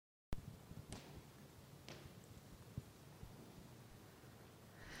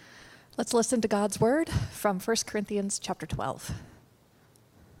Let's listen to God's word from 1 Corinthians chapter 12.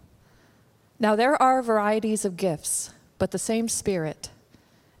 Now there are varieties of gifts, but the same Spirit.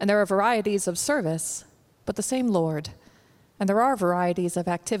 And there are varieties of service, but the same Lord. And there are varieties of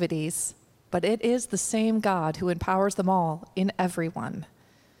activities, but it is the same God who empowers them all in everyone.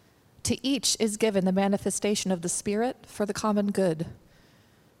 To each is given the manifestation of the Spirit for the common good.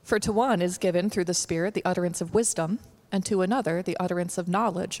 For to one is given through the Spirit the utterance of wisdom, and to another the utterance of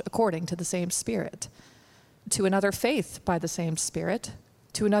knowledge according to the same Spirit. To another faith by the same Spirit.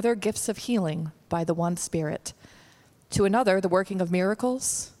 To another gifts of healing by the one Spirit. To another the working of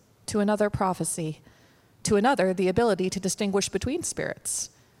miracles. To another prophecy. To another the ability to distinguish between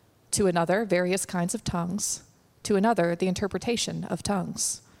spirits. To another various kinds of tongues. To another the interpretation of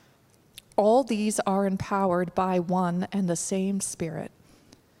tongues. All these are empowered by one and the same Spirit,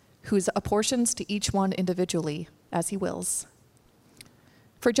 who apportions to each one individually as he wills.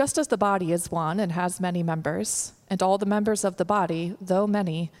 For just as the body is one and has many members, and all the members of the body, though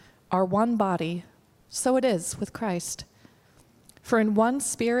many, are one body, so it is with Christ. For in one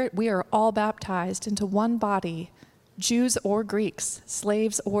Spirit we are all baptized into one body, Jews or Greeks,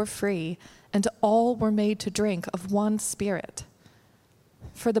 slaves or free, and all were made to drink of one Spirit.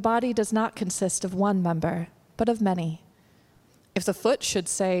 For the body does not consist of one member, but of many. If the foot should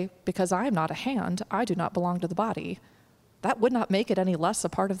say, because I am not a hand, I do not belong to the body, that would not make it any less a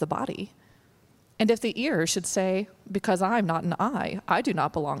part of the body. And if the ear should say, because I am not an eye, I do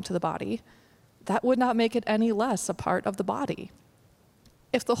not belong to the body, that would not make it any less a part of the body.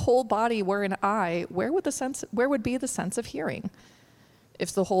 If the whole body were an eye, where would be the sense of hearing?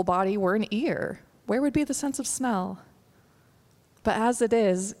 If the whole body were an ear, where would be the sense of smell? But as it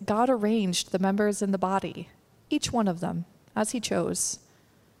is, God arranged the members in the body, each one of them, as he chose.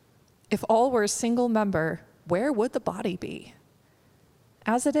 If all were a single member, where would the body be?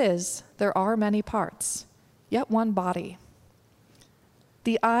 As it is, there are many parts, yet one body.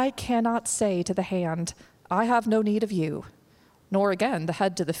 The eye cannot say to the hand, I have no need of you, nor again the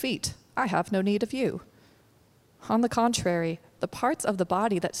head to the feet, I have no need of you. On the contrary, the parts of the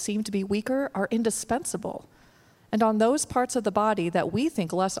body that seem to be weaker are indispensable, and on those parts of the body that we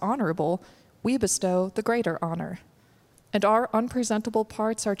think less honorable, we bestow the greater honor. And our unpresentable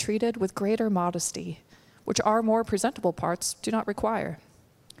parts are treated with greater modesty, which our more presentable parts do not require.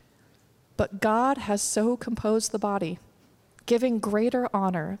 But God has so composed the body, giving greater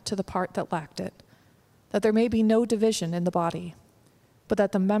honor to the part that lacked it, that there may be no division in the body, but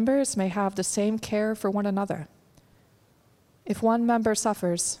that the members may have the same care for one another. If one member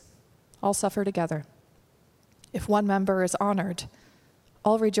suffers, all suffer together. If one member is honored,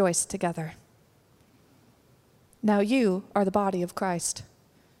 all rejoice together. Now you are the body of Christ,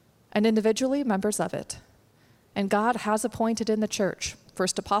 and individually members of it. And God has appointed in the church,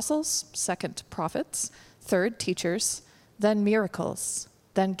 first apostles, second prophets, third teachers, then miracles,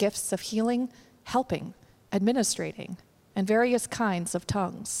 then gifts of healing, helping, administrating, and various kinds of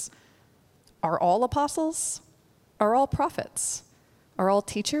tongues. Are all apostles? Are all prophets? Are all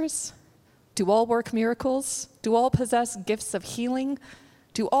teachers? Do all work miracles? Do all possess gifts of healing?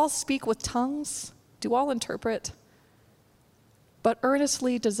 Do all speak with tongues? Do all interpret? But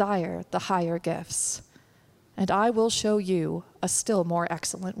earnestly desire the higher gifts, and I will show you a still more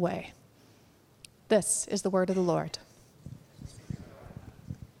excellent way. This is the word of the Lord.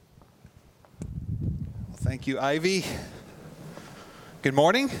 Well, thank you, Ivy. Good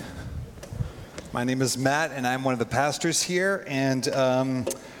morning. My name is Matt, and I'm one of the pastors here, and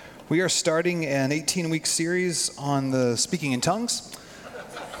we are starting an 18-week series on the speaking in tongues.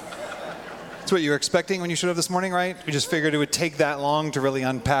 That's what you were expecting when you showed up this morning, right? We just figured it would take that long to really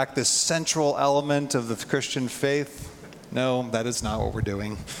unpack this central element of the Christian faith. No, that is not what we're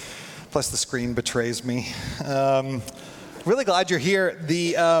doing. Plus the screen betrays me. Really glad you're here.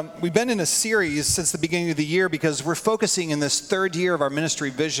 We've been in a series since the beginning of the year because we're focusing in this third year of our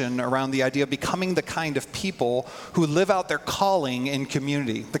ministry vision around the idea of becoming the kind of people who live out their calling in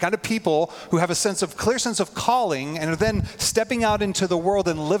community. The kind of people who have a clear sense of calling and are then stepping out into the world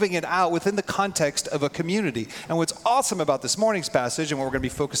and living it out within the context of a community. And what's awesome about this morning's passage and what we're going to be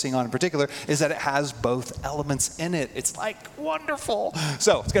focusing on in particular is that it has both elements in it. It's like wonderful.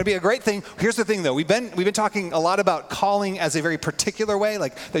 So it's going to be a great thing. Here's the thing though. We've been talking a lot about calling calling as a very particular way,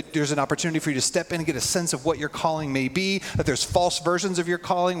 like that there's an opportunity for you to step in and get a sense of what your calling may be, that there's false versions of your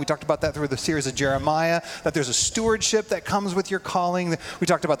calling. We talked about that through the series of Jeremiah, that there's a stewardship that comes with your calling. We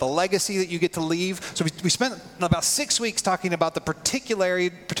talked about the legacy that you get to leave. So we spent about 6 weeks talking about the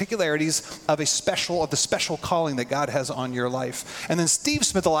particularities of the special calling that God has on your life. And then Steve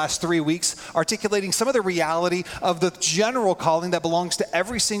spent the last 3 weeks articulating some of the reality of the general calling that belongs to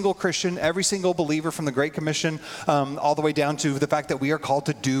every single Christian, every single believer, from the Great Commission all the way down to the fact that we are called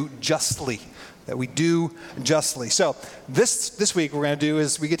to do justly. That we do justly. So this week we're going to do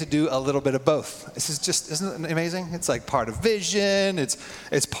is we get to do a little bit of both. This is just, isn't it amazing? It's like part of vision,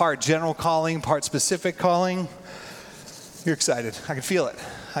 it's part general calling, part specific calling. You're excited. I can feel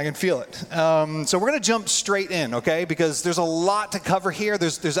it. So we're going to jump straight in, okay? Because there's a lot to cover here.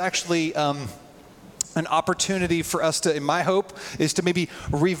 There's actually an opportunity for us to, in my hope, is to maybe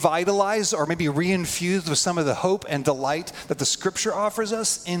revitalize or maybe reinfuse with some of the hope and delight that the Scripture offers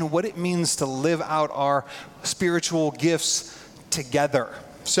us in what it means to live out our spiritual gifts together.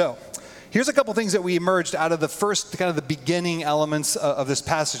 So here's a couple things that we emerged out of the first, kind of the beginning elements of this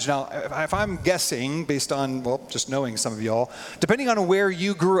passage. Now, if I'm guessing, based on, well, just knowing some of y'all, depending on where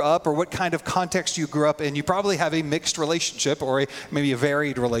you grew up or what kind of context you grew up in, you probably have a mixed relationship or maybe a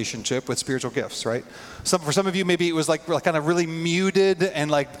varied relationship with spiritual gifts, right? For some of you, maybe it was like kind of really muted and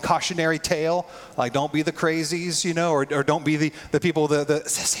like cautionary tale, like don't be the crazies, or don't be the people, the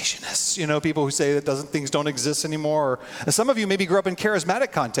cessationists, people who say that things don't exist anymore. And some of you maybe grew up in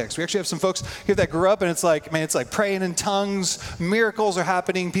charismatic context. We actually have some folks here that grew up and it's like praying in tongues, miracles are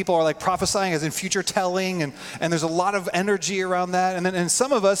happening, people are like prophesying as in future telling, and there's a lot of energy around that. And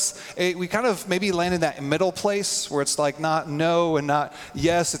some of us, we kind of maybe land in that middle place where it's like not no and not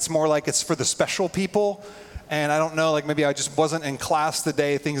yes, it's more like it's for the special people. And I don't know, like maybe I just wasn't in class the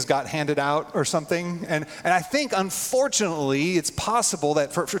day things got handed out or something. And I think, unfortunately, it's possible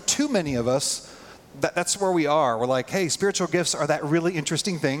that for too many of us, that's where we are. We're like, hey, spiritual gifts are that really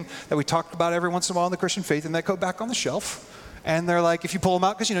interesting thing that we talked about every once in a while in the Christian faith, and that go back on the shelf. And they're like, if you pull them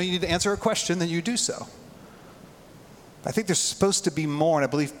out because you need to answer a question, then you do so. I think there's supposed to be more, and I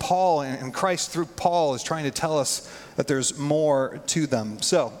believe Paul and Christ through Paul is trying to tell us that there's more to them.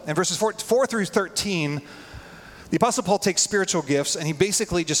 So in verses 4 through 13, the Apostle Paul takes spiritual gifts and he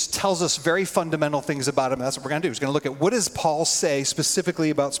basically just tells us very fundamental things about them. That's what we're going to do. He's going to look at what does Paul say specifically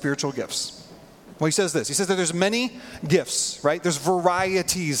about spiritual gifts. Well, he says this. He says that there's many gifts, right? There's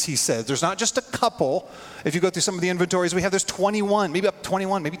varieties, he says. There's not just a couple. If you go through some of the inventories we have, there's 21,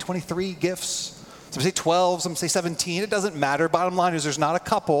 maybe 23 gifts. Some say 12, some say 17. It doesn't matter. Bottom line is there's not a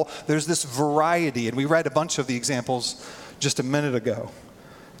couple. There's this variety. And we read a bunch of the examples just a minute ago.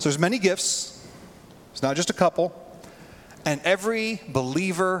 So there's many gifts. It's not just a couple. And every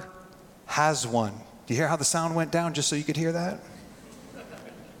believer has one. Do you hear how the sound went down just so you could hear that?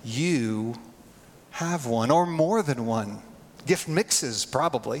 You have one or more than one. Gift mixes,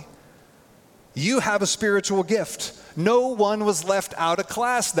 probably. You have a spiritual gift. No one was left out of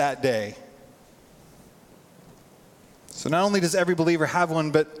class that day. So not only does every believer have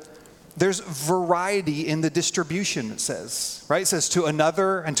one, but there's variety in the distribution, it says, right? It says to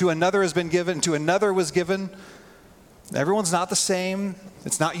another, and to another has been given, to another was given. Everyone's not the same.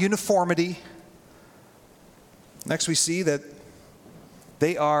 It's not uniformity. Next we see that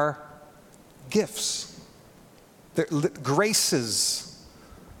they are gifts. They're graces.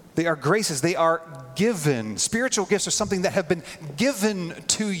 They are graces. They are given. Spiritual gifts are something that have been given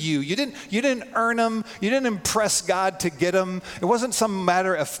to you. You didn't earn them. You didn't impress God to get them. It wasn't some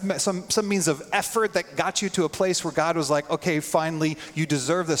matter of some means of effort that got you to a place where God was like, okay, finally, you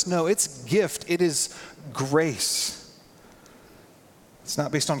deserve this. No, it's gift. It is grace. It's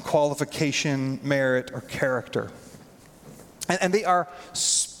not based on qualification, merit, or character. And they are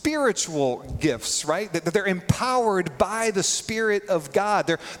spiritual gifts, right? That they're empowered by the Spirit of God.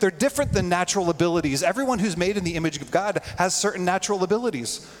 They're different than natural abilities. Everyone who's made in the image of God has certain natural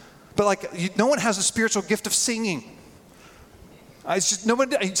abilities. But no one has a spiritual gift of singing. It's just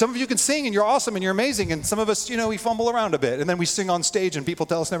nobody. Some of you can sing and you're awesome and you're amazing, and some of us, we fumble around a bit, and then we sing on stage and people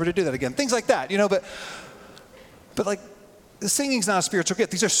tell us never to do that again. Things like that, But like, singing's not a spiritual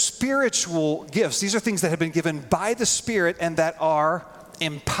gift. These are spiritual gifts. These are things that have been given by the Spirit and that are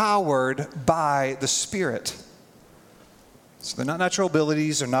empowered by the Spirit. So they're not natural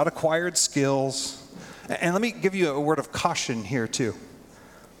abilities. They're not acquired skills. And let me give you a word of caution here too.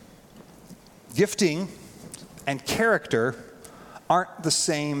 Gifting and character aren't the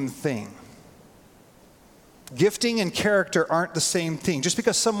same thing. Gifting and character aren't the same thing. Just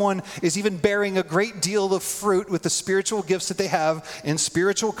because someone is even bearing a great deal of fruit with the spiritual gifts that they have in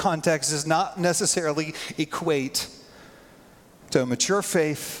spiritual context does not necessarily equate to a mature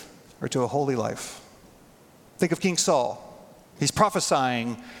faith, or to a holy life. Think of King Saul. He's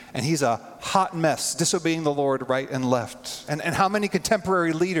prophesying, and he's a hot mess, disobeying the Lord right and left. And how many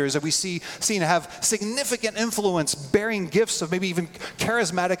contemporary leaders have we seen have significant influence, bearing gifts of maybe even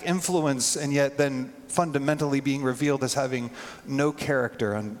charismatic influence, and yet then fundamentally being revealed as having no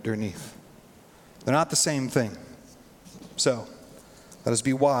character underneath? They're not the same thing. So, let us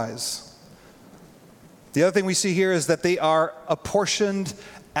be wise. The other thing we see here is that they are apportioned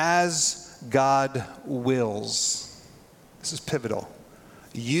as God wills. This is pivotal.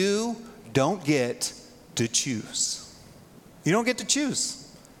 You don't get to choose. You don't get to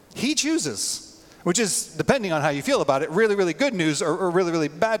choose. He chooses, which is, depending on how you feel about it, really, really good news or really, really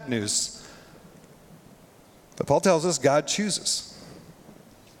bad news. But Paul tells us God chooses.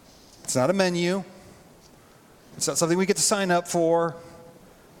 It's not a menu. It's not something we get to sign up for.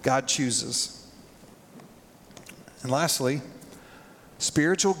 God chooses. And lastly,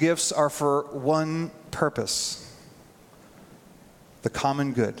 spiritual gifts are for one purpose: the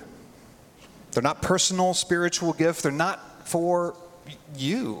common good. They're not personal spiritual gifts. They're not for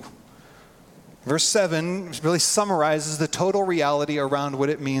you. Verse 7 really summarizes the total reality around what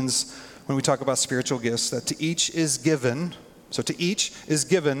it means when we talk about spiritual gifts, that to each is given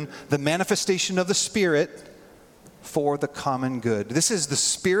the manifestation of the Spirit for the common good. This is the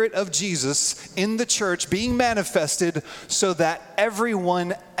Spirit of Jesus in the church being manifested so that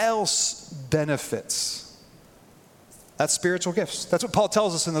everyone else benefits. That's spiritual gifts. That's what Paul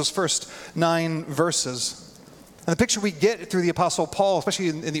tells us in those first 9 verses. And the picture we get through the Apostle Paul, especially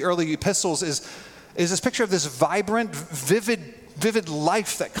in the early epistles, is this picture of this vibrant, vivid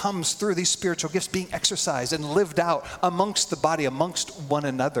life that comes through these spiritual gifts being exercised and lived out amongst the body, amongst one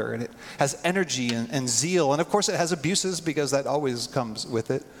another. And it has energy and zeal. And of course it has abuses, because that always comes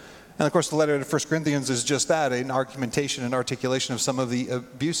with it. And of course the letter to 1 Corinthians is just that, an argumentation and articulation of some of the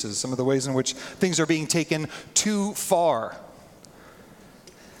abuses, some of the ways in which things are being taken too far.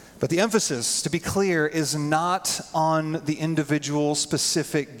 But the emphasis, to be clear, is not on the individual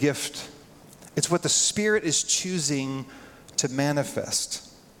specific gift. It's what the Spirit is choosing to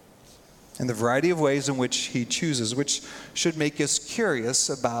manifest in the variety of ways in which He chooses, which should make us curious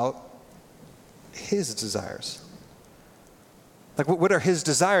about His desires. Like, what are His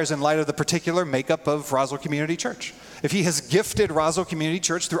desires in light of the particular makeup of Roswell Community Church? If He has gifted Roswell Community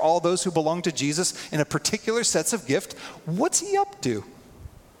Church through all those who belong to Jesus in a particular sets of gift, what's He up to?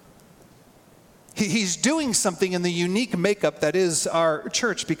 He's doing something in the unique makeup that is our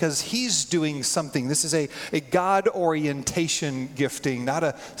church, because He's doing something. This is a God orientation gifting, not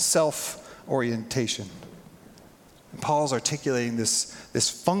a self-orientation. And Paul's articulating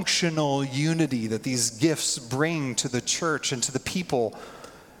this functional unity that these gifts bring to the church and to the people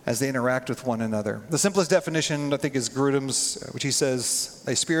as they interact with one another. The simplest definition, I think, is Grudem's, which he says,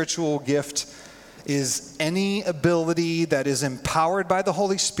 a spiritual gift is any ability that is empowered by the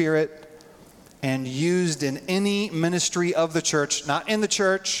Holy Spirit and used in any ministry of the church, not in the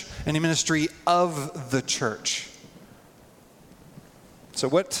church, any ministry of the church. So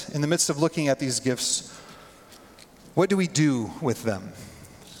what, in the midst of looking at these gifts, what do we do with them?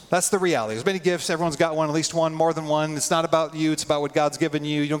 That's the reality. There's many gifts. Everyone's got one, at least one, more than one. It's not about you. It's about what God's given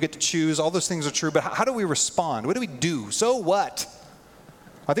you. You don't get to choose. All those things are true. But how do we respond? What do we do? So what?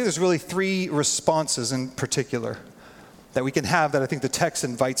 I think there's really 3 responses in particular that we can have that I think the text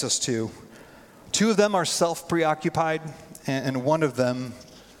invites us to. 2 of them are self-preoccupied, and one of them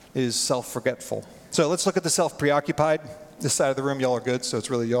is self-forgetful. So let's look at the self-preoccupied. This side of the room, y'all are good, so it's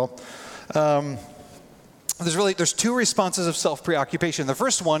really y'all. There's 2 responses of self-preoccupation. The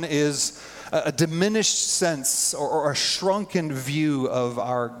first one is a diminished sense or a shrunken view of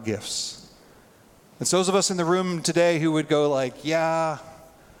our gifts. It's those of us in the room today who would go like, yeah,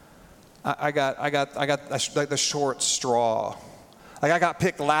 I got like the short straw. Like, I got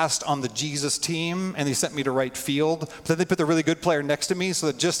picked last on the Jesus team, and they sent me to right field. But then they put the really good player next to me so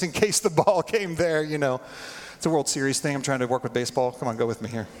that just in case the ball came there, It's a World Series thing. I'm trying to work with baseball. Come on, go with me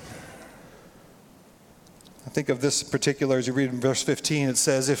here. I think of this in particular, as you read in verse 15, it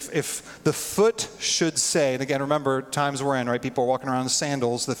says, if the foot should say, and again, remember, times we're in, right? People are walking around in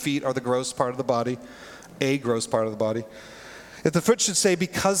sandals. The feet are the gross part of the body, a gross part of the body. If the foot should say,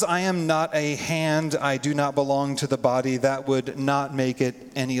 because I am not a hand, I do not belong to the body, that would not make it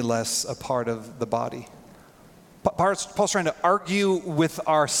any less a part of the body. Paul's trying to argue with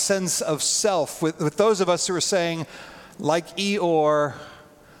our sense of self, with those of us who are saying, like Eeyore,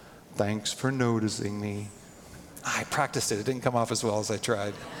 thanks for noticing me. I practiced it. It didn't come off as well as I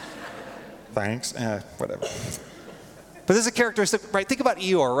tried. Thanks. Whatever. But this is a characteristic, right? Think about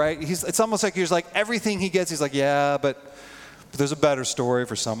Eeyore, right? It's almost like he's like, everything he gets, he's like, yeah, but But there's a better story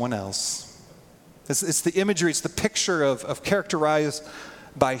for someone else. It's the imagery, it's the picture of characterized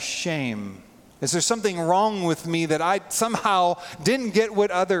by shame. Is there something wrong with me that I somehow didn't get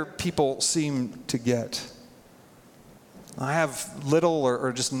what other people seem to get? I have little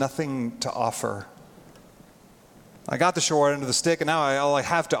or just nothing to offer. I got the short end of the stick, and now all I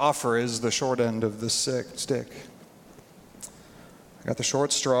have to offer is the short end of the stick. I got the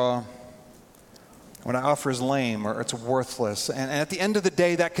short straw. What I offer is lame or it's worthless. And at the end of the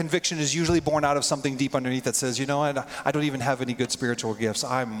day, that conviction is usually born out of something deep underneath that says, you know what, I don't even have any good spiritual gifts.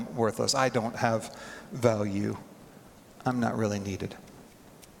 I'm worthless. I don't have value. I'm not really needed.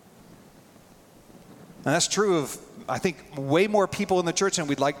 And that's true of, I think, way more people in the church than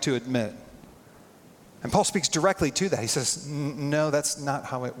we'd like to admit. And Paul speaks directly to that. He says, no, that's not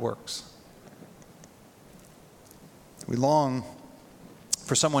how it works. We long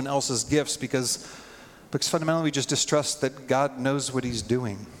for someone else's gifts because fundamentally we just distrust that God knows what he's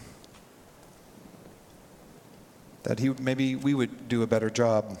doing. That maybe we would do a better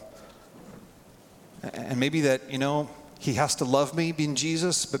job. And maybe that, he has to love me being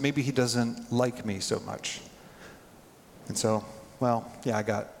Jesus, but maybe he doesn't like me so much. And so, I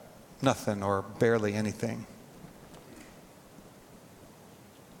got nothing or barely anything.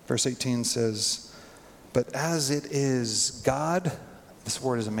 Verse 18 says, but as it is, God, this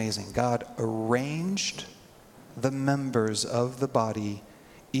word is amazing, God arranged the members of the body,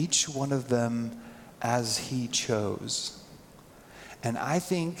 each one of them as he chose. And I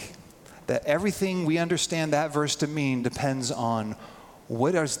think that everything we understand that verse to mean depends on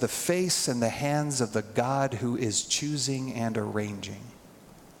what is the face and the hands of the God who is choosing and arranging.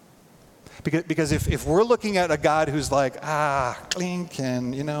 Because if we're looking at a God who's like, clink,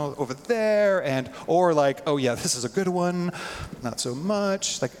 and, over there, or like, oh yeah, this is a good one, not so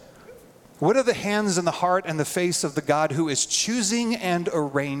much. Like, what are the hands and the heart and the face of the God who is choosing and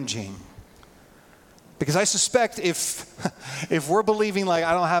arranging? Because I suspect if we're believing like,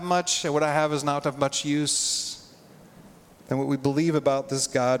 I don't have much, and what I have is not of much use, then what we believe about this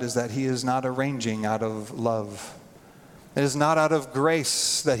God is that he is not arranging out of love. It is not out of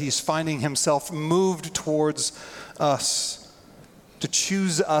grace that he's finding himself moved towards us, to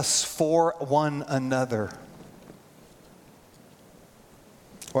choose us for one another.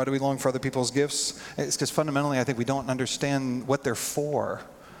 Why do we long for other people's gifts? It's because fundamentally I think we don't understand what they're for.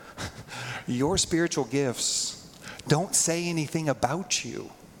 Your spiritual gifts don't say anything about you.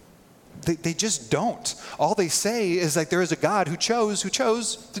 They just don't. All they say is that there is a God who chose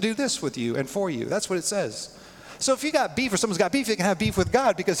to do this with you and for you. That's what it says. So if you got beef or someone's got beef, they can have beef with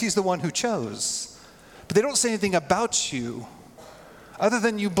God because he's the one who chose. But they don't say anything about you other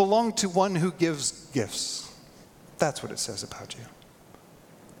than you belong to one who gives gifts. That's what it says about you.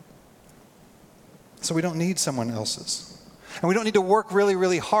 So we don't need someone else's. And we don't need to work really,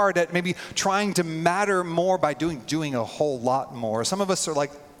 really hard at maybe trying to matter more by doing a whole lot more. Some of us are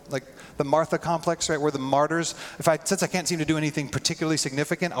like the Martha complex, right? We're the martyrs. Since I can't seem to do anything particularly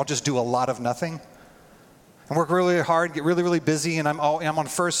significant, I'll just do a lot of nothing. And work really hard, get really, really busy, and I'm on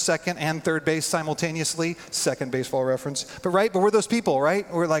first, second, and third base simultaneously. Second baseball reference. But we're those people, right?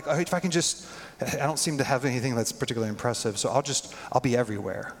 We're like, if I can just, I don't seem to have anything that's particularly impressive, so I'll be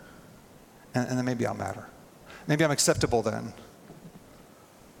everywhere. And then maybe I'll matter. Maybe I'm acceptable then.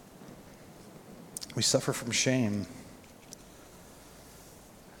 We suffer from shame.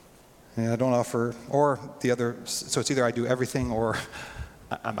 And I don't offer, or the other, so it's either I do everything or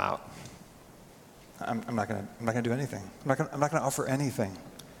I'm out. I'm not gonna do anything. I'm not gonna offer anything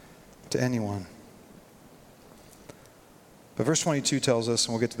to anyone. But verse 22 tells us,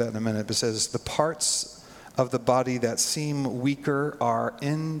 and we'll get to that in a minute, but it says, the parts of the body that seem weaker are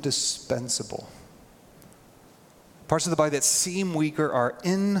indispensable. Parts of the body that seem weaker are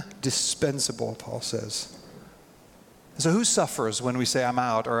indispensable, Paul says. So who suffers when we say I'm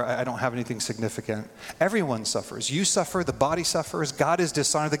out or I don't have anything significant? Everyone suffers. You suffer, the body suffers, God is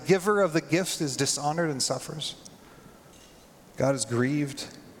dishonored. The giver of the gifts is dishonored and suffers. God is grieved.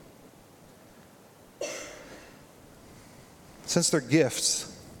 Since they're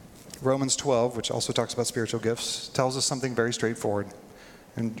gifts, Romans 12, which also talks about spiritual gifts, tells us something very straightforward.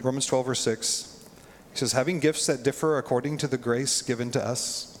 In Romans 12, verse 6, he says, having gifts that differ according to the grace given to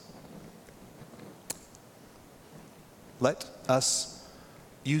us, let us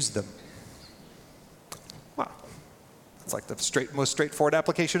use them. Wow. That's like the most straightforward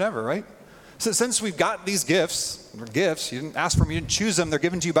application ever, right? So since we've got these gifts, you didn't ask for them, you didn't choose them, they're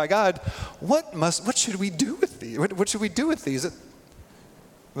given to you by God, what should we do with these? What should we do with these?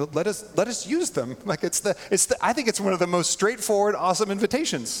 Well, let us use them. Like I think it's one of the most straightforward, awesome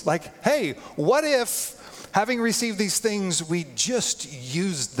invitations. Like, hey, what if having received these things, we just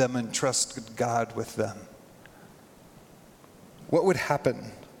used them and trusted God with them, what would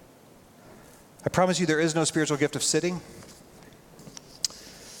happen? I promise you there is no spiritual gift of sitting.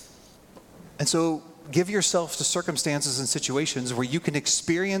 And so give yourself to circumstances and situations where you can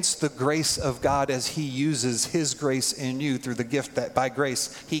experience the grace of God as he uses his grace in you through the gift that by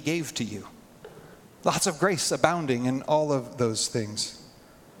grace he gave to you. Lots of grace abounding in all of those things.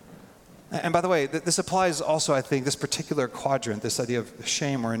 And by the way, this applies also, I think, this particular quadrant, this idea of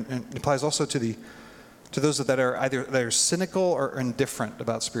shame, or it applies also to those that are cynical or indifferent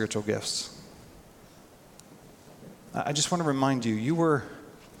about spiritual gifts. I just want to remind you, you were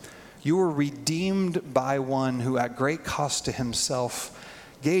redeemed by one who at great cost to himself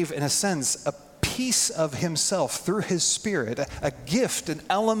gave, in a sense, a piece of himself through his Spirit, a gift, an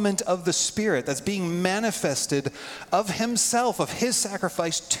element of the Spirit that's being manifested of himself, of his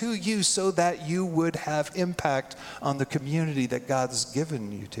sacrifice to you so that you would have impact on the community that God's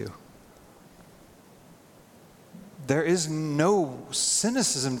given you to. There is no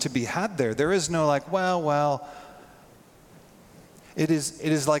cynicism to be had there. There is no like, well, it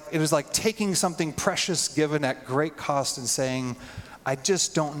is like taking something precious given at great cost and saying, I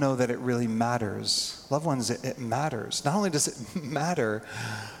just don't know that it really matters. Loved ones, it matters. Not only does it matter,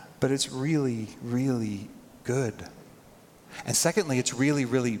 but it's really, really good. And secondly, it's really,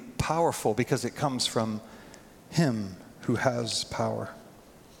 really powerful because it comes from him who has power.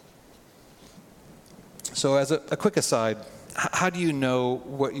 So as a quick aside, how do you know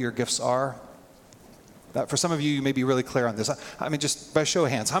what your gifts are? For some of you, you may be really clear on this. I mean, just by show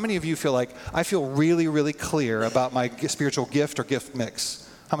of hands, how many of you feel like, I feel really, really clear about my spiritual gift or gift mix?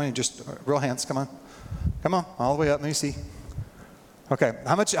 How many, just real hands, come on. Come on, all the way up, let me see. Okay,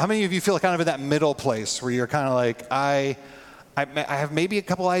 how many of you feel kind of in that middle place where you're kind of like, I have maybe a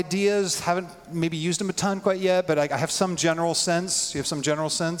couple ideas, haven't maybe used them a ton quite yet, but I have some general sense. You have some general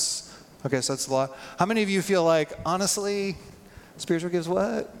sense? Okay, so that's a lot. How many of you feel like, honestly, spiritual gifts,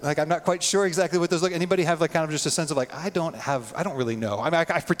 what? Like, I'm not quite sure exactly what those look. Anybody have like kind of just a sense of like, I don't really know. I mean,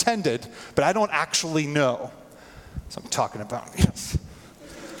 I've pretended, but I don't actually know. So I'm talking about, yes.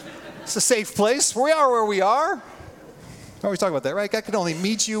 It's a safe place. We are where we are. I always talk about that, right? God can only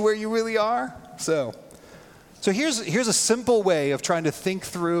meet you where you really are. So here's a simple way of trying to think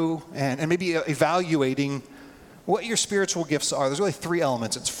through and maybe evaluating what your spiritual gifts are. There's really three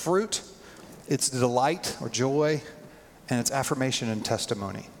elements. It's fruit, it's delight or joy, and it's affirmation and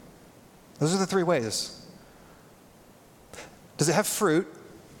testimony. Those are the three ways. Does it have fruit?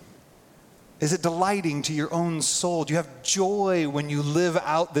 Is it delighting to your own soul? Do you have joy when you live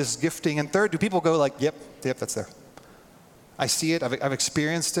out this gifting? And third, do people go like, yep, that's there. I see it, I've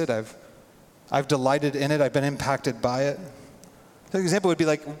experienced it, I've delighted in it, I've been impacted by it. The example would be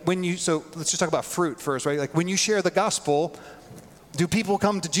like so let's just talk about fruit first, right? Like when you share the gospel, do people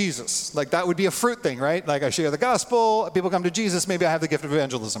come to Jesus? Like that would be a fruit thing, right? Like I share the gospel, people come to Jesus, maybe I have the gift of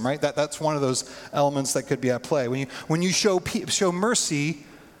evangelism, right? That's one of those elements that could be at play. When you show mercy,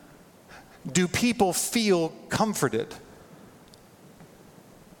 do people feel comforted?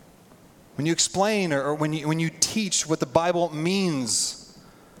 When you explain or when you teach what the Bible means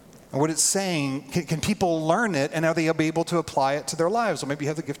or what it's saying, can people learn it and are they able to apply it to their lives? Or maybe you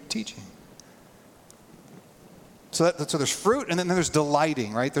have the gift of teaching. So there's fruit, and then there's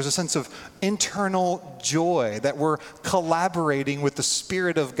delighting, right? There's a sense of internal joy that we're collaborating with the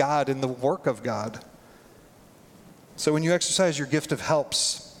Spirit of God in the work of God. So when you exercise your gift of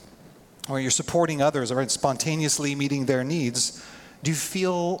helps, or you're supporting others, or spontaneously meeting their needs, do you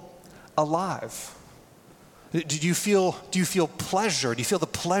feel alive? Do you feel pleasure? Do you feel the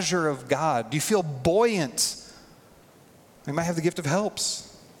pleasure of God? Do you feel buoyant? You might have the gift of helps.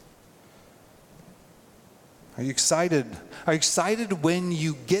 Are you excited? Are you excited when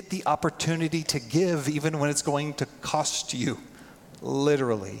you get the opportunity to give, even when it's going to cost you,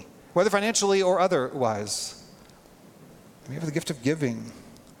 literally, whether financially or otherwise? We have the gift of giving.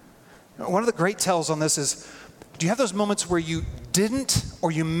 One of the great tells on this is, do you have those moments where you didn't or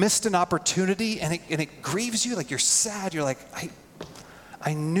you missed an opportunity and it grieves you? Like you're sad. You're like,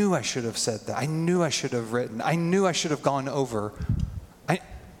 I knew I should have said that. I knew I should have written. I knew I should have gone over.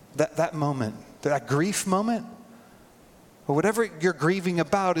 That moment. That grief moment, or whatever you're grieving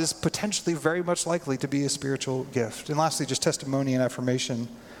about is potentially very much likely to be a spiritual gift. And lastly, just testimony and affirmation.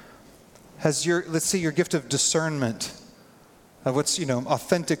 Let's see, your gift of discernment of what's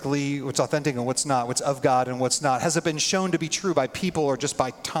authentic and what's not, what's of God and what's not. Has it been shown to be true by people or just by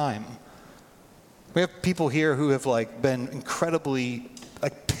time? We have people here who have been incredibly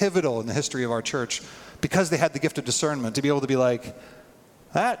pivotal in the history of our church because they had the gift of discernment to be able to be like,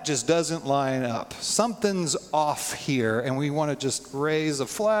 that just doesn't line up. Something's off here, and we want to just raise a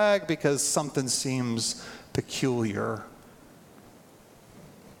flag because something seems peculiar.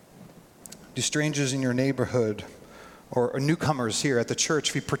 Do strangers in your neighborhood or newcomers here at the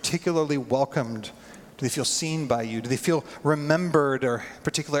church feel particularly welcomed? Do they feel seen by you? Do they feel remembered or a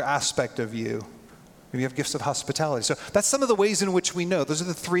particular aspect of you? Maybe you have gifts of hospitality. So that's some of the ways in which we know. Those are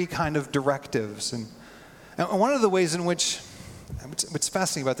the three kind of directives. And one of the ways in which, what's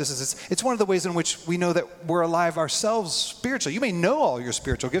fascinating about this is it's one of the ways in which we know that we're alive ourselves spiritually. You may know all your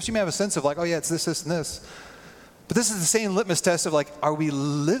spiritual gifts. You may have a sense of like, oh yeah, it's this, this, and this. But this is the same litmus test of like, are we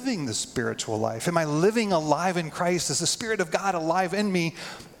living the spiritual life? Am I living alive in Christ? Is the Spirit of God alive in me?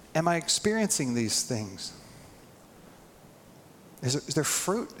 Am I experiencing these things? Is there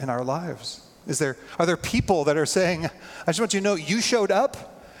fruit in our lives? Are there people that are saying, I just want you to know, you showed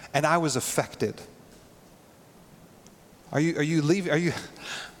up and I was affected? Are you leaving? We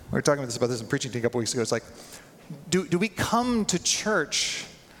were talking about this in preaching team a couple weeks ago. It's like, do we come to church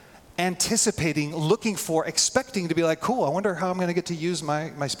anticipating, looking for, expecting to be like, cool, I wonder how I'm going to get to use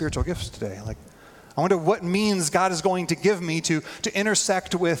my spiritual gifts today. Like, I wonder what means God is going to give me to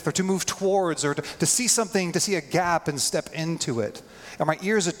intersect with or to move towards or to see something, to see a gap and step into it. Are my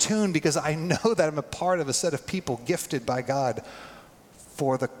ears attuned because I know that I'm a part of a set of people gifted by God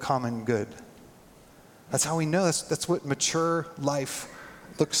for the common good? That's how we know. That's what mature life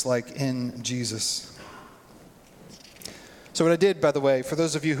looks like in Jesus. So what I did, by the way, for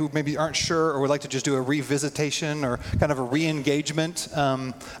those of you who maybe aren't sure or would like to just do a revisitation or kind of a re-engagement,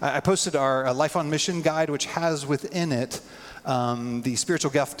 I posted our Life on Mission guide, which has within it the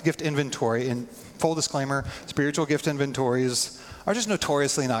spiritual gift inventory. And full disclaimer, spiritual gift inventories are just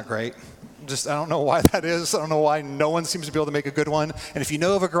notoriously not great. I don't know why that is. I don't know why no one seems to be able to make a good one. And if you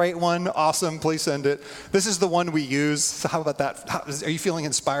know of a great one, awesome, please send it. This is the one we use. So how about that? Are you feeling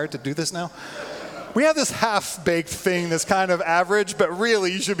inspired to do this now? We have this half-baked thing that's kind of average, but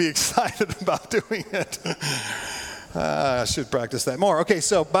really you should be excited about doing it. I should practice that more. Okay,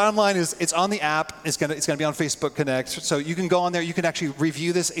 so bottom line is it's on the app. It's gonna be on Facebook Connect. So you can go on there. You can actually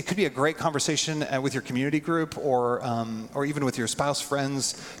review this. It could be a great conversation with your community group or even with your spouse,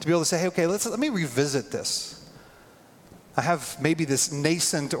 friends, to be able to say, hey, okay, let me revisit this. I have maybe this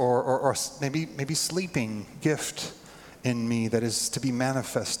nascent or maybe sleeping gift in me that is to be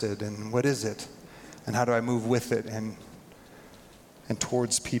manifested. And what is it? And how do I move with it and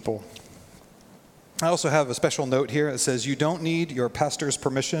towards people? I also have a special note here that says you don't need your pastor's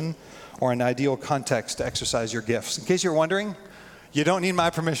permission or an ideal context to exercise your gifts. In case you're wondering, you don't need my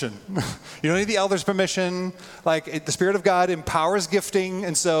permission. You don't need the elder's permission. The Spirit of God empowers gifting,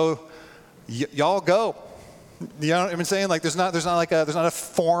 and so y'all go. You know what I'm saying? There's not a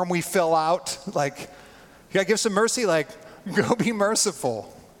form we fill out. You got gifts of mercy. Go be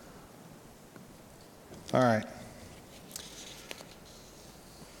merciful. All right.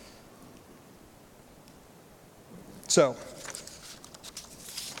 So,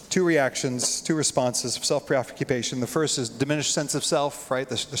 two responses of self-preoccupation. The first is diminished sense of self, right?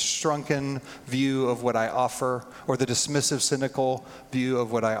 The shrunken view of what I offer, or the dismissive, cynical view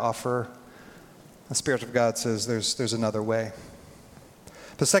of what I offer. The Spirit of God says there's another way.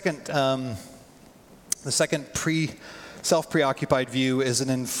 The second self-preoccupied view is an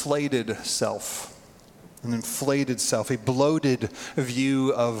inflated self. An inflated self, a bloated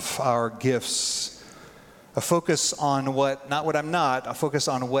view of our gifts. A focus on not what I'm not, a focus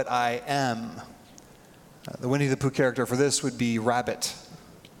on what I am. The Winnie the Pooh character for this would be Rabbit.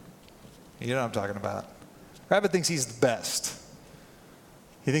 You know what I'm talking about. Rabbit thinks he's the best.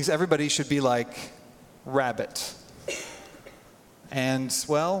 He thinks everybody should be like Rabbit. And,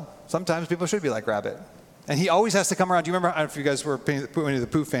 well, sometimes people should be like Rabbit. And he always has to come around. Do you remember, I don't know if you guys were Winnie the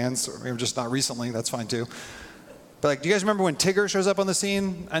Pooh fans, or maybe just not recently, that's fine too. But do you guys remember when Tigger shows up on the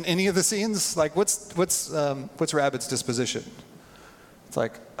scene, on any of the scenes? What's Rabbit's disposition? It's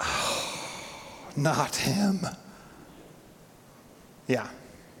like, oh, not him. Yeah.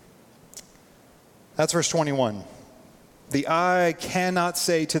 That's verse 21. The eye cannot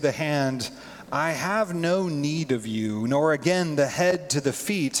say to the hand, I have no need of you, nor again the head to the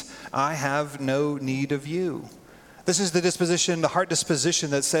feet, I have no need of you. This is the disposition, the heart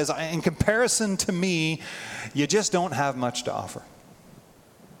disposition that says, in comparison to me, you just don't have much to offer.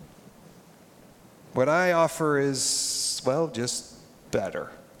 What I offer is, well, just better,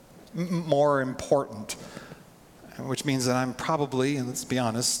 more important, which means that I'm probably, and let's be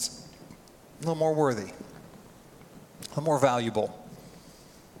honest, a little more worthy, a little more valuable.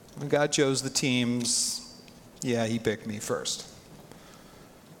 When God chose the teams, yeah, he picked me first.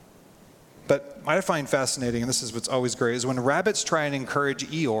 But what I find fascinating, and this is what's always great, is when rabbits try and encourage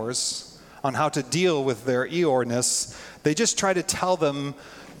Eeyores on how to deal with their Eeyoreness, they just try to tell them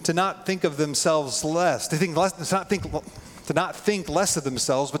to not think of themselves less, to not think less of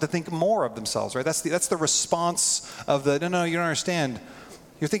themselves, but to think more of themselves, right? That's the response of the, no, you don't understand.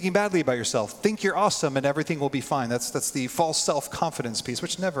 You're thinking badly about yourself. Think you're awesome and everything will be fine. That's the false self-confidence piece,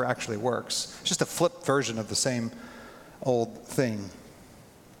 which never actually works. It's just a flipped version of the same old thing.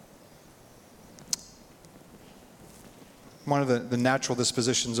 One of the natural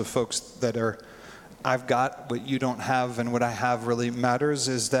dispositions of folks that are, I've got what you don't have and what I have really matters,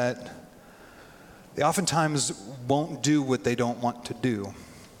 is that they oftentimes won't do what they don't want to do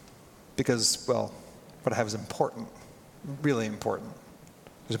because, well, what I have is important, really important.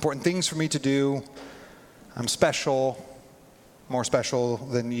 There's important things for me to do. I'm special, more special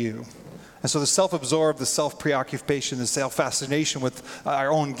than you. And so the self-absorbed, the self-preoccupation, the self-fascination with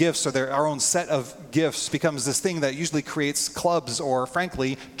our own gifts or our own set of gifts becomes this thing that usually creates clubs or,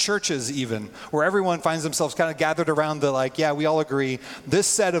 frankly, churches even, where everyone finds themselves kind of gathered around the yeah, we all agree, this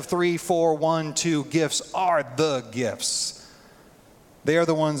set of 3, 4, 1, 2 gifts are the gifts. They are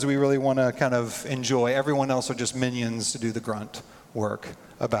the ones we really want to kind of enjoy. Everyone else are just minions to do the grunt work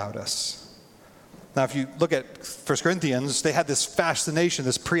about us. Now, if you look at 1 Corinthians, they had this fascination,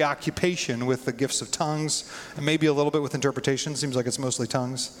 this preoccupation with the gifts of tongues, and maybe a little bit with interpretation. Seems like it's mostly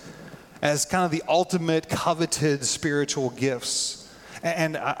tongues, as kind of the ultimate coveted spiritual gifts.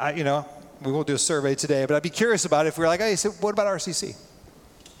 And I we won't do a survey today, but I'd be curious about it if we were like, hey, so what about RCC?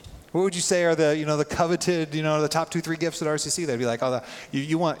 What would you say are the coveted, the top 2, 3 gifts at RCC? They'd be like, oh,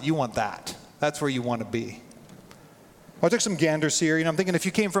 you want that. That's where you want to be. Well, I took some ganders here. I'm thinking if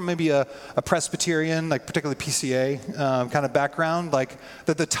you came from maybe a Presbyterian, like particularly PCA kind of background, like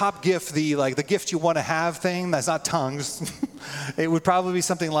the top gift, the gift you want to have thing, that's not tongues. It would probably be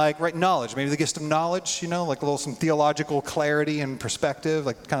something like knowledge, maybe the gift of knowledge, like some theological clarity and perspective,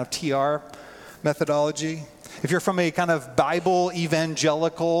 like kind of TR methodology. If you're from a kind of Bible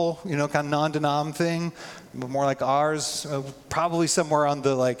evangelical, kind of non-denom thing, more like ours, probably somewhere on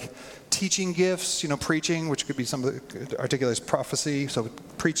the teaching gifts, preaching, which could be some of the articulates prophecy, so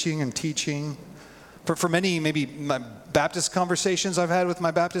preaching and teaching. For many, maybe my Baptist conversations I've had with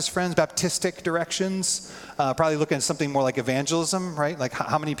my Baptist friends, Baptistic directions, probably looking at something more like evangelism, right? Like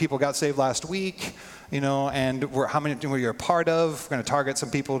how many people got saved last week, and how many were you a part of? We're going to target some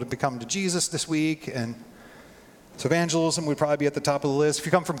people to become to Jesus this week, and so evangelism would probably be at the top of the list. If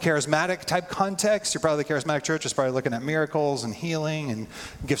you come from charismatic type context, you're probably the charismatic church is probably looking at miracles and healing and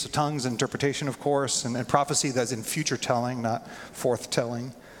gifts of tongues and interpretation, of course, and prophecy that's in future telling, not forth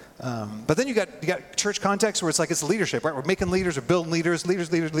telling. But then you got church context where it's like it's leadership, right? We're making leaders or building leaders.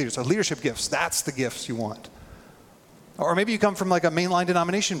 So leadership gifts, that's the gifts you want. Or maybe you come from like a mainline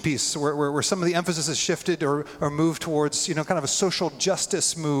denomination piece where some of the emphasis is shifted or moved towards, kind of a social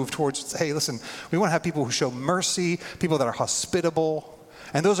justice move towards, hey, listen, we want to have people who show mercy, people that are hospitable.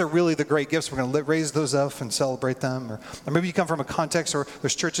 And those are really the great gifts. We're going to raise those up and celebrate them. Or maybe you come from a context where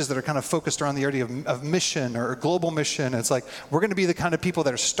there's churches that are kind of focused around the idea of mission or global mission. It's like, we're going to be the kind of people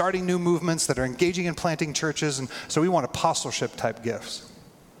that are starting new movements, that are engaging in planting churches. And so we want apostleship type gifts.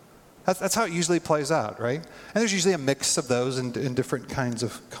 That's how it usually plays out, right? And there's usually a mix of those in different kinds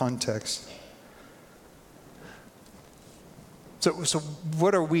of contexts. So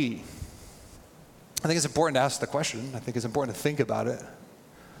what are we? I think it's important to ask the question. I think it's important to think about it.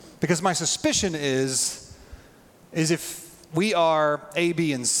 Because my suspicion is if we are A,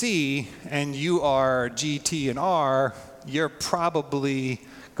 B, and C, and you are G, T, and R, you're probably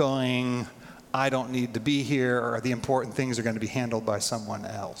going, I don't need to be here, or the important things are going to be handled by someone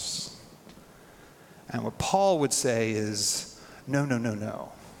else. And what Paul would say is,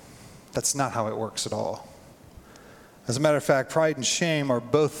 no. That's not how it works at all. As a matter of fact, pride and shame are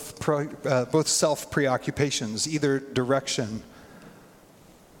both self-preoccupations, either direction.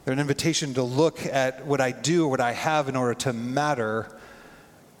 They're an invitation to look at what I do or what I have in order to matter.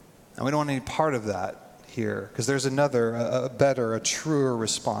 And we don't want any part of that here, because there's another, a better, a truer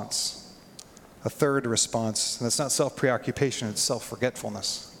response, a third response. And that's not self-preoccupation, it's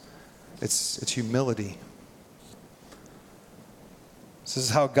self-forgetfulness. It's humility. This is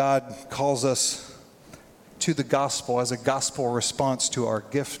how God calls us to the gospel as a gospel response to our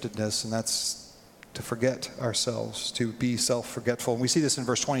giftedness, and that's to forget ourselves, to be self-forgetful. And we see this in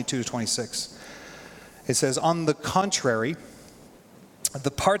verse 22 to 26. It says, on the contrary,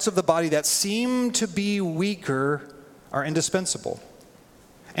 the parts of the body that seem to be weaker are indispensable.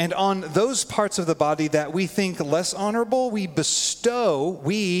 And on those parts of the body that we think less honorable, we bestow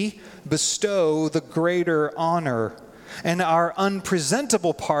the greater honor. And our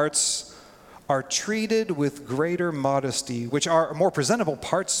unpresentable parts are treated with greater modesty, which our more presentable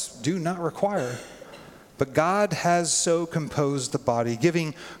parts do not require. But God has so composed the body,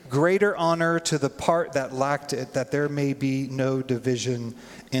 giving greater honor to the part that lacked it, that there may be no division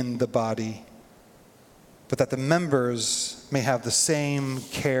in the body, but that the members may have the same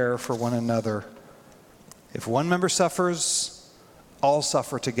care for one another. If one member suffers, all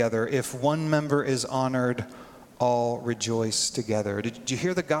suffer together. If one member is honored, all rejoice together. Did you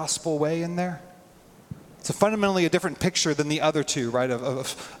hear the gospel way in there? It's fundamentally a different picture than the other two, right? Of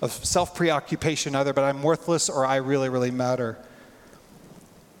self-preoccupation, either, but I'm worthless or I really, really matter.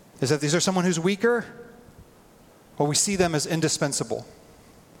 Is there someone who's weaker? Well, we see them as indispensable.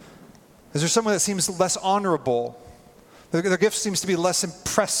 Is there someone that seems less honorable? Their gift seems to be less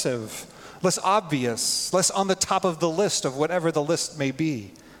impressive, less obvious, less on the top of the list of whatever the list may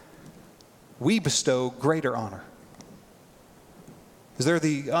be. We bestow greater honor. Is there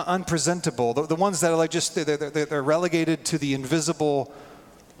the unpresentable, the ones that are like just, they're relegated to the invisible,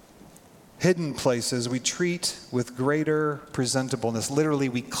 hidden places? We treat with greater presentableness. Literally,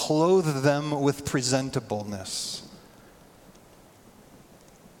 we clothe them with presentableness.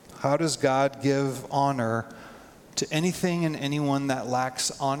 How does God give honor to anything and anyone that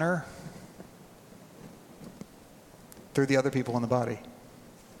lacks honor? Through the other people in the body.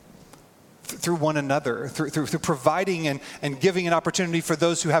 Through one another, through providing and giving an opportunity for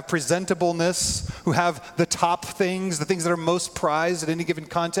those who have presentableness, who have the top things, the things that are most prized at any given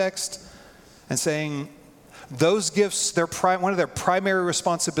context, and saying those gifts, one of their primary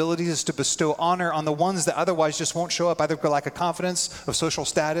responsibilities is to bestow honor on the ones that otherwise just won't show up, either for lack of confidence, of social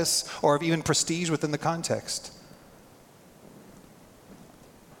status, or of even prestige within the context.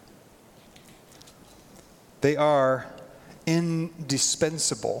 They are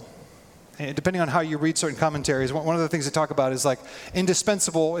indispensable. And depending on how you read certain commentaries, one of the things they talk about is like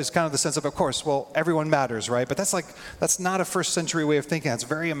indispensable is kind of the sense of course, well, everyone matters, right? But that's not a first century way of thinking. It's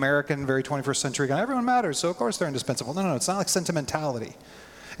very American, very 21st century. Everyone matters, so of course they're indispensable. No, it's not like sentimentality.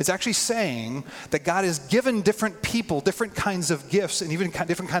 It's actually saying that God has given different people different kinds of gifts and even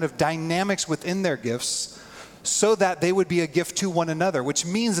different kind of dynamics within their gifts, so that they would be a gift to one another, which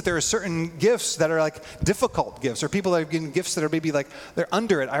means that there are certain gifts that are like difficult gifts, or people that are getting gifts that are maybe like they're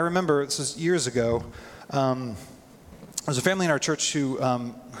under it. I remember, this was years ago, there was a family in our church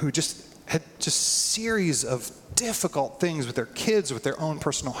who just had just series of difficult things with their kids, with their own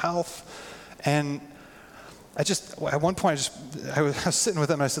personal health. And at one point, I was sitting with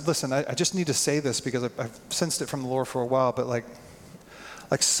them and I said, listen, I just need to say this because I've sensed it from the Lord for a while, but like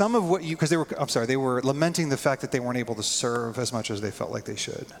some of what because they were lamenting the fact that they weren't able to serve as much as they felt like they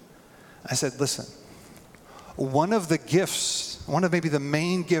should. I said, listen, one of maybe the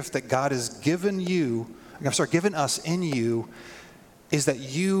main gift that God has given us in you is that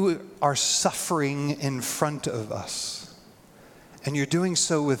you are suffering in front of us. And you're doing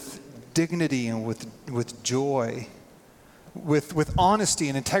so with dignity and with joy, with honesty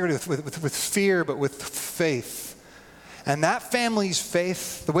and integrity, with fear, but with faith. And that family's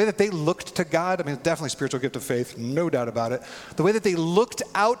faith, the way that they looked to God, definitely spiritual gift of faith, no doubt about it. The way that they looked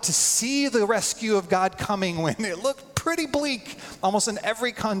out to see the rescue of God coming when it looked pretty bleak, almost in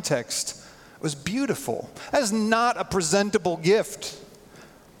every context, was beautiful. That is not a presentable gift.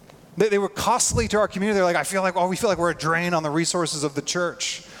 They were costly to our community. They're like, we feel like we're a drain on the resources of the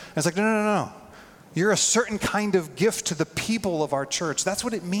church. And it's like, no. You're a certain kind of gift to the people of our church. That's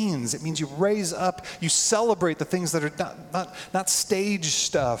what it means. It means you raise up, you celebrate the things that are not stage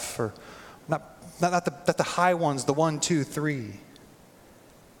stuff, or not the high ones, the 1, 2, 3.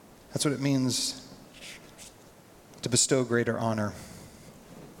 That's what it means to bestow greater honor.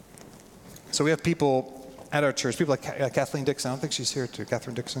 So we have people at our church, people like Kathleen Dixon. I don't think she's here too,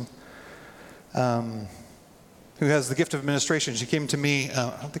 Catherine Dixon. Who has the gift of administration. She came to me,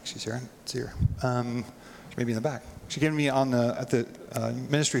 I don't think she's here, it's here. She may be in the back. She came to me at the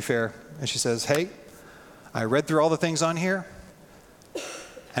ministry fair, and she says, hey, I read through all the things on here,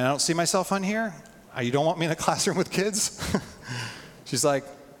 and I don't see myself on here. You don't want me in a classroom with kids? She's like,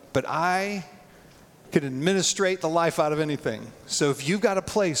 but I could administrate the life out of anything. So if you've got a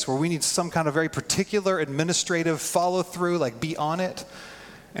place where we need some kind of very particular administrative follow through, like be on it,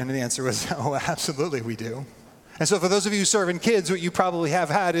 and the answer was, oh, absolutely we do. And so for those of you who serve in kids, what you probably have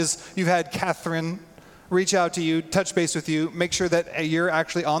had is you've had Catherine reach out to you, touch base with you, make sure that you're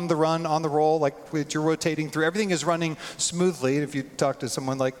actually on the run, on the roll, like you're rotating through. Everything is running smoothly. If you talk to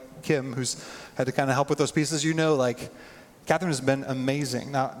someone like Kim, who's had to kind of help with those pieces, Catherine has been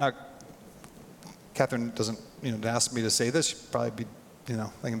amazing. Now Catherine doesn't, ask me to say this. She'd probably be,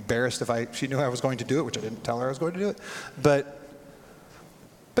 embarrassed if she knew I was going to do it, which I didn't tell her I was going to do it. But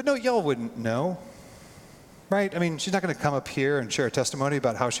But no, y'all wouldn't know, right? I mean, she's not going to come up here and share a testimony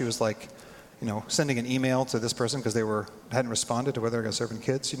about how she was like, sending an email to this person because they hadn't responded to whether they're going to serve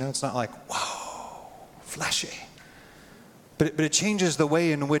kids. It's not like, whoa, flashy. But it changes the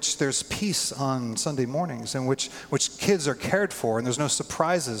way in which there's peace on Sunday mornings, in which kids are cared for, and there's no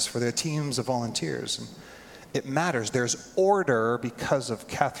surprises for their teams of volunteers. And it matters. There's order because of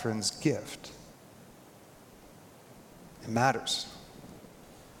Catherine's gift. It matters.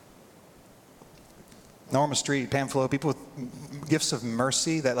 Norma Street, Pamphilo, people with gifts of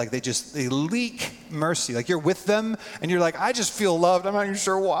mercy that they leak mercy. Like you're with them and you're like, I just feel loved. I'm not even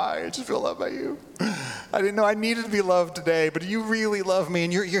sure why. I just feel loved by you. I didn't know I needed to be loved today, but you really love me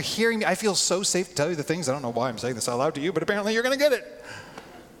and you're hearing me. I feel so safe to tell you the things. I don't know why I'm saying this out loud to you, but apparently you're going to get it.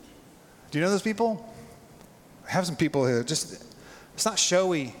 Do you know those people? I have some people who it's not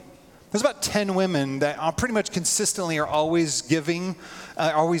showy. There's about 10 women that pretty much consistently are always giving,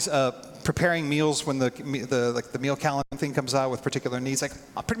 preparing meals when the meal calendar thing comes out with particular needs. Like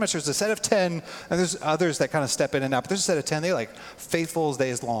pretty much there's a set of 10, and there's others that kind of step in and out. But there's a set of 10. They're faithful as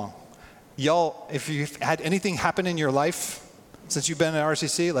days long. Y'all, if you've had anything happen in your life since you've been at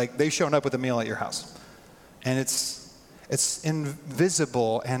RCC, they've shown up with a meal at your house, and it's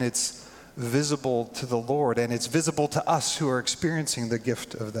invisible and it's visible to the Lord, and it's visible to us who are experiencing the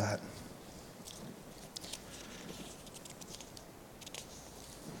gift of that.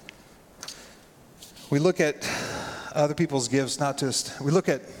 We look at other people's gifts we look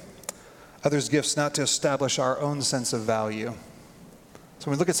at others' gifts not to establish our own sense of value. So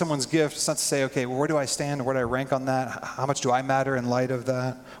when we look at someone's gift, it's not to say, okay, well, where do I stand? Where do I rank on that? How much do I matter in light of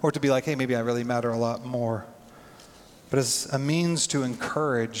that? Or to be like, hey, maybe I really matter a lot more. But as a means to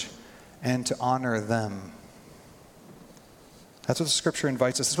encourage and to honor them. That's what the scripture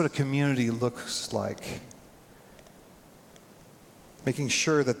invites us. That's what a community looks like. Making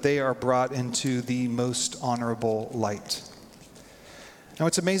sure that they are brought into the most honorable light. Now,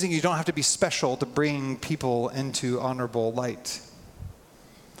 it's amazing you don't have to be special to bring people into honorable light.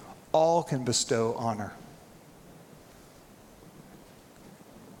 All can bestow honor.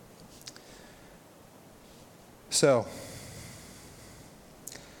 So,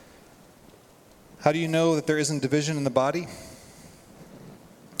 how do you know that there isn't division in the body?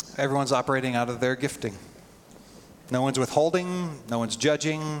 Everyone's operating out of their gifting. No one's withholding, no one's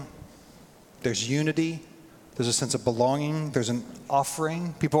judging. There's unity. There's a sense of belonging. There's an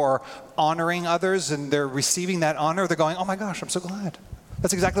offering. People are honoring others and they're receiving that honor. They're going, oh my gosh, I'm so glad.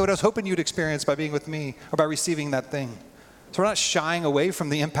 That's exactly what I was hoping you'd experience by being with me or by receiving that thing. So we're not shying away from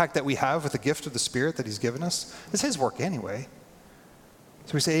the impact that we have with the gift of the Spirit that He's given us. It's His work anyway.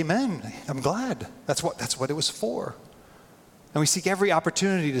 So we say, amen, I'm glad. That's what it was for. And we seek every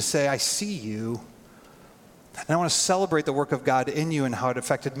opportunity to say, I see you. And I want to celebrate the work of God in you and how it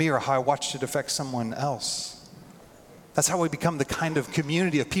affected me or how I watched it affect someone else. That's how we become the kind of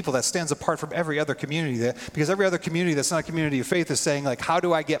community of people that stands apart from every other community. Because every other community that's not a community of faith is saying, how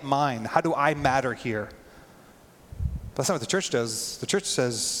do I get mine? How do I matter here? But that's not what the church does. The church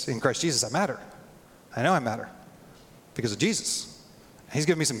says, in Christ Jesus, I matter. I know I matter because of Jesus. He's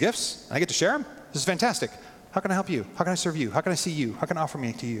given me some gifts, and I get to share them. This is fantastic. How can I help you? How can I serve you? How can I see you? How can I offer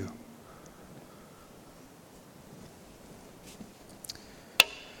me to you?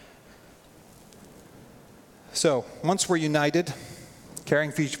 So once we're united,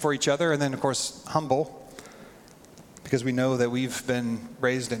 caring for each other, and then, of course, humble, because we know that we've been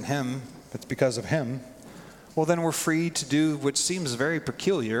raised in Him, it's because of Him, well, then we're free to do what seems very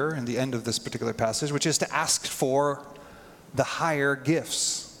peculiar in the end of this particular passage, which is to ask for the higher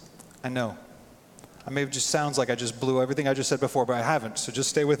gifts. I know. I may have just sounds like I just blew everything I just said before, but I haven't, so just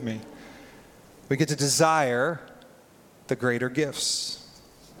stay with me. We get to desire the greater gifts.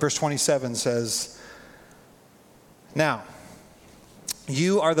 Verse 27 says, now,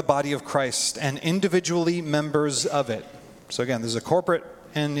 you are the body of Christ and individually members of it. So again, there's a corporate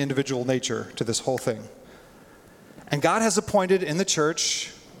and individual nature to this whole thing. And God has appointed in the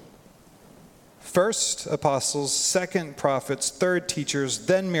church first apostles, second prophets, third teachers,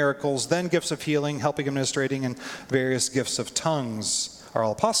 then miracles, then gifts of healing, helping, administrating, and various gifts of tongues. Are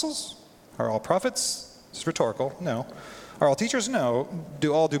all apostles? Are all prophets? It's rhetorical. No. Are all teachers? No.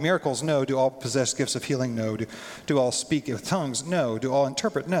 Do all do miracles? No. Do all possess gifts of healing? No. Do all speak with tongues? No. Do all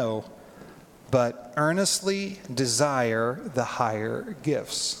interpret? No. But earnestly desire the higher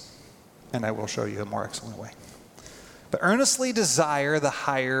gifts. And I will show you a more excellent way. But earnestly desire the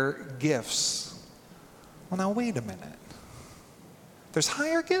higher gifts. Well, now wait a minute. There's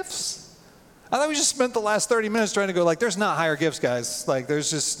higher gifts? I thought we just spent the last 30 minutes trying to go there's not higher gifts, guys.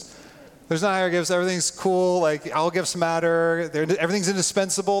 There's there's not higher gifts, everything's cool, like all gifts matter, everything's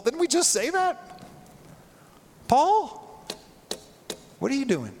indispensable. Didn't we just say that? Paul, what are you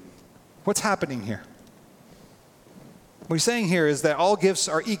doing? What's happening here? What he's saying here is that all gifts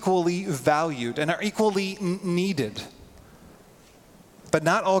are equally valued and are equally needed. But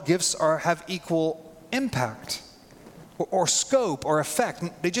not all gifts have equal impact or scope or effect.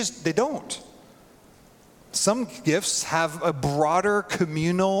 They don't. Some gifts have a broader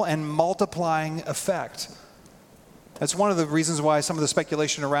communal and multiplying effect. That's one of the reasons why some of the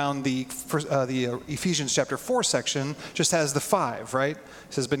speculation around the Ephesians chapter 4 section just has the 5, right?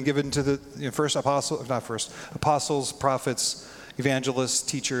 It says been given to the apostles, prophets, evangelists,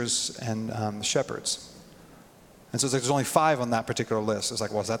 teachers, and shepherds. And so it's like there's only 5 on that particular list. It's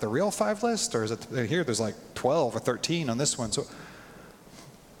like, well, is that the real 5 list? Or is it here there's like 12 or 13 on this one? So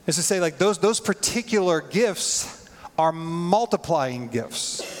it's to say like those particular gifts are multiplying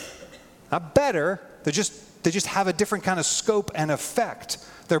gifts. Not better, they just have a different kind of scope and effect.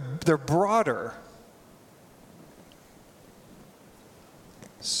 They're broader.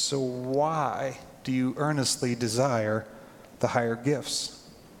 So why do you earnestly desire the higher gifts?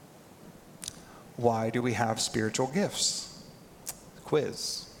 Why do we have spiritual gifts?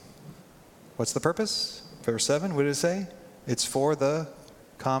 Quiz. What's the purpose? Verse 7, what did it say? It's for the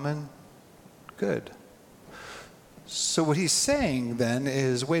common good. So what he's saying then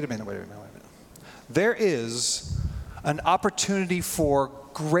is, wait a minute. There is an opportunity for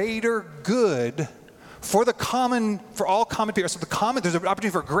greater good for all common people. So there's an opportunity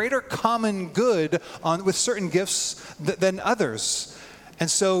for greater common good with certain gifts than others.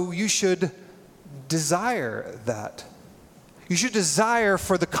 And so you should desire that. You should desire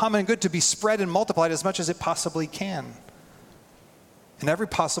for the common good to be spread and multiplied as much as it possibly can in every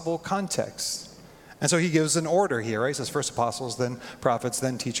possible context. And so he gives an order here, right? He says first apostles, then prophets,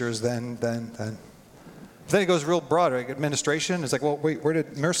 then teachers, then. Then he goes real broad, right? Administration. It's like, well, wait, where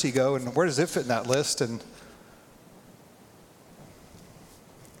did mercy go, and where does it fit in that list? And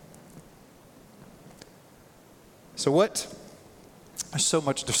so what? There's so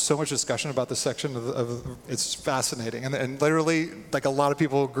much discussion about this section of it's fascinating, and literally, like a lot of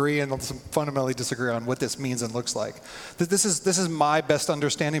people agree and some fundamentally disagree on what this means and looks like. This is my best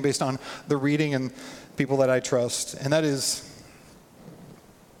understanding based on the reading and people that I trust, and that is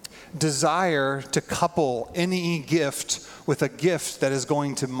desire to couple any gift with a gift that is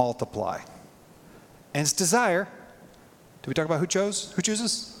going to multiply. And it's desire. Did we talk about who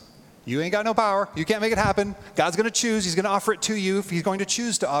chooses? You ain't got no power. You can't make it happen. God's going to choose. He's going to offer it to you if he's going to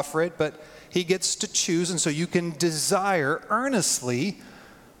choose to offer it, but he gets to choose, and so you can desire earnestly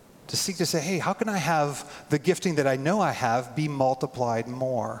to seek to say, hey, how can I have the gifting that I know I have be multiplied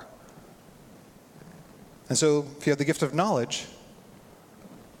more? And so if you have the gift of knowledge,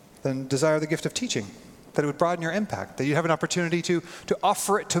 then desire the gift of teaching, that it would broaden your impact, that you have an opportunity to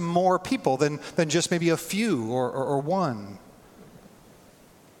offer it to more people than just maybe a few or one.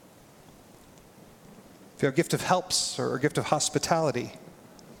 If you have a gift of helps or a gift of hospitality,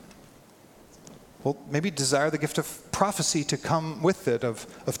 well, maybe desire the gift of prophecy to come with it,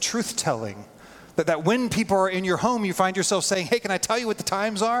 of truth-telling. That when people are in your home, you find yourself saying, hey, can I tell you what the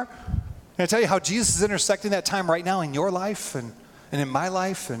times are? Can I tell you how Jesus is intersecting that time right now in your life and in my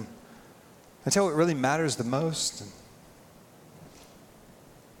life? And I tell you what really matters the most. And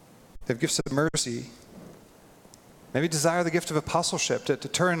they have gifts of mercy. Maybe desire the gift of apostleship to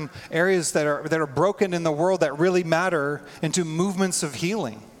turn areas that are broken in the world that really matter into movements of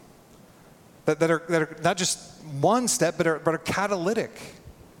healing. That are not just one step, but are catalytic.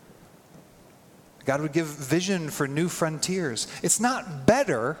 God would give vision for new frontiers. It's not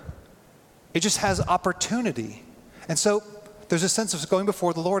better, it just has opportunity. And so there's a sense of going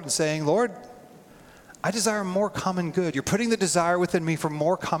before the Lord and saying, Lord, I desire more common good. You're putting the desire within me for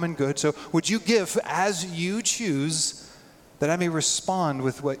more common good. So would you give as you choose, that I may respond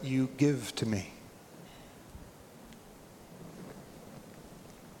with what you give to me?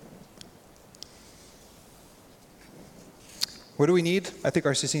 What do we need? I think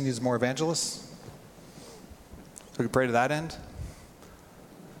RCC needs more evangelists. So we can pray to that end.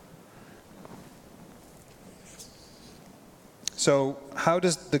 So how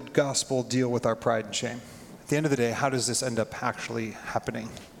does the gospel deal with our pride and shame? At the end of the day, how does this end up actually happening?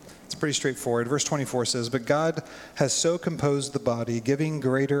 It's pretty straightforward. Verse 24 says, but God has so composed the body, giving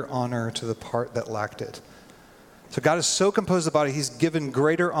greater honor to the part that lacked it. So God has so composed the body, he's given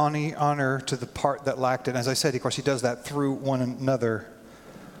greater honor to the part that lacked it. And as I said, of course, he does that through one another.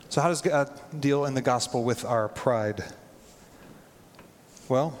 So how does God deal in the gospel with our pride?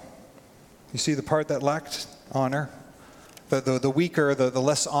 Well, you see the part that lacked honor. the weaker, the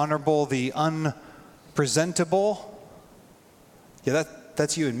less honorable, the unpresentable. Yeah,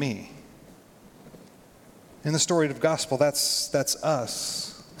 that's you and me. In the story of the gospel, that's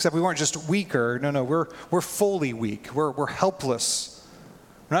us. Except we weren't just weaker. No, we're fully weak. We're helpless.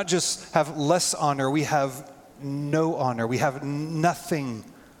 We're not just have less honor, we have no honor. We have nothing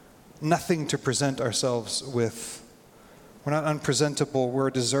to present ourselves with. We're not unpresentable. We're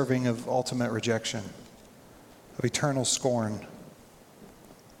deserving of ultimate rejection, of eternal scorn.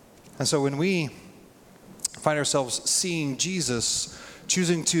 And so when we find ourselves seeing Jesus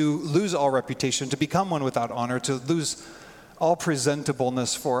choosing to lose all reputation, to become one without honor, to lose all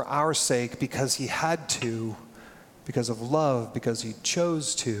presentableness for our sake because he had to, because of love, because he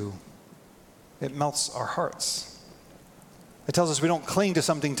chose to, it melts our hearts. It tells us we don't cling to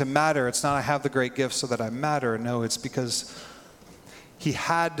something to matter. It's not I have the great gift so that I matter. No, it's because he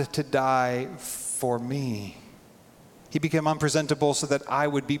had to die for me. He became unpresentable so that I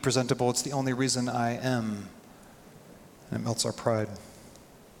would be presentable. It's the only reason I am. And it melts our pride.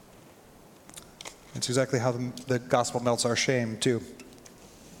 It's exactly how the gospel melts our shame, too.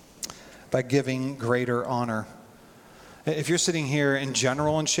 By giving greater honor. If you're sitting here in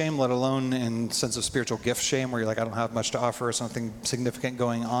general in shame, let alone in sense of spiritual gift shame, where you're like, I don't have much to offer, or something significant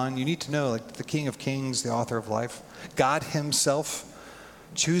going on, you need to know, like the King of Kings, the author of life, God himself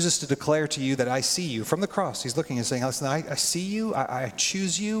chooses to declare to you that I see you. From the cross, he's looking and saying, listen, I see you, I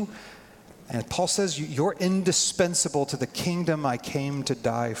choose you. And Paul says, you're indispensable to the kingdom I came to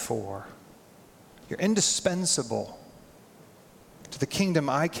die for. You're indispensable to the kingdom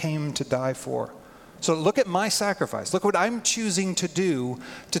I came to die for. So look at my sacrifice. Look what I'm choosing to do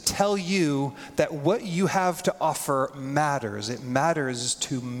to tell you that what you have to offer matters. It matters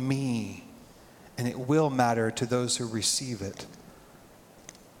to me, and it will matter to those who receive it.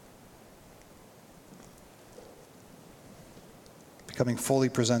 Becoming fully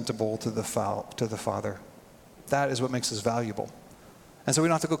presentable to the Father. That is what makes us valuable. And so we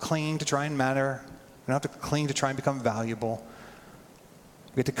don't have to go clean to try and matter. We don't have to cling to try and become valuable.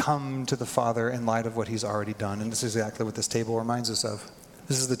 We get to come to the Father in light of what he's already done. And this is exactly what this table reminds us of.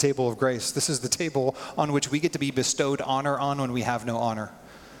 This is the table of grace. This is the table on which we get to be bestowed honor on when we have no honor.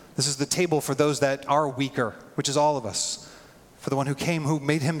 This is the table for those that are weaker, which is all of us. For the one who came, who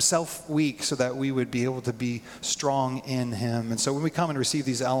made himself weak so that we would be able to be strong in him. And so when we come and receive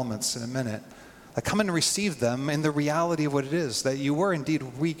these elements in a minute, I come and receive them in the reality of what it is, that you were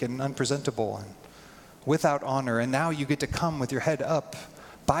indeed weak and unpresentable and without honor. And now you get to come with your head up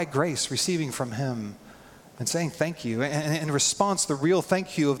by grace, receiving from him and saying thank you. And in response, the real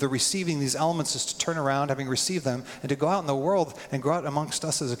thank you of the receiving these elements is to turn around, having received them, and to go out in the world and go out amongst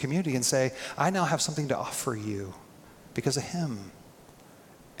us as a community and say, I now have something to offer you because of him.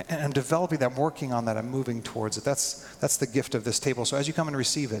 And I'm developing that, I'm working on that, I'm moving towards it. That's the gift of this table. So as you come and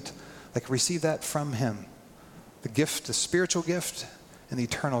receive it, like receive that from him. The gift, the spiritual gift, and the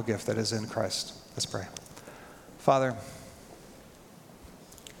eternal gift that is in Christ. Let's pray. Father,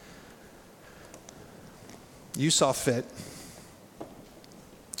 you saw fit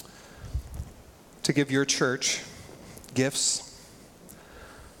to give your church gifts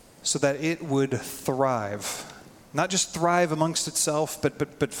so that it would thrive. Not just thrive amongst itself,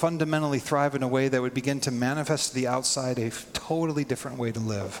 but fundamentally thrive in a way that would begin to manifest to the outside a totally different way to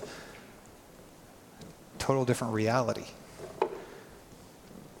live. Total different reality.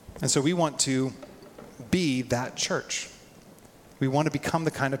 And so we want to be that church. We want to become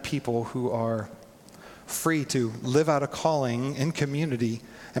the kind of people who are free to live out a calling in community,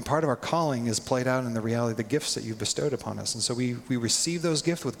 and part of our calling is played out in the reality of the gifts that you've bestowed upon us. And so we receive those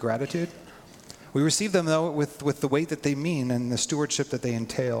gifts with gratitude. We receive them, though, with the weight that they mean and the stewardship that they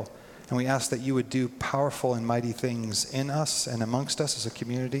entail. And we ask that you would do powerful and mighty things in us and amongst us as a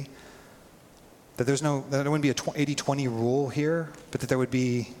community. That there wouldn't be a 80-20 rule here, but that there would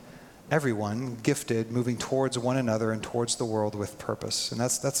be everyone gifted moving towards one another and towards the world with purpose. And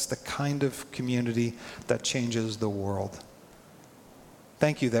that's the kind of community that changes the world.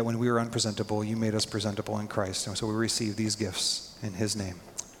 Thank you that when we were unpresentable, you made us presentable in Christ. And so we receive these gifts in his name.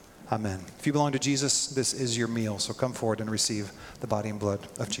 Amen. If you belong to Jesus, this is your meal. So come forward and receive the body and blood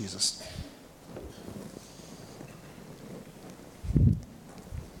of Jesus.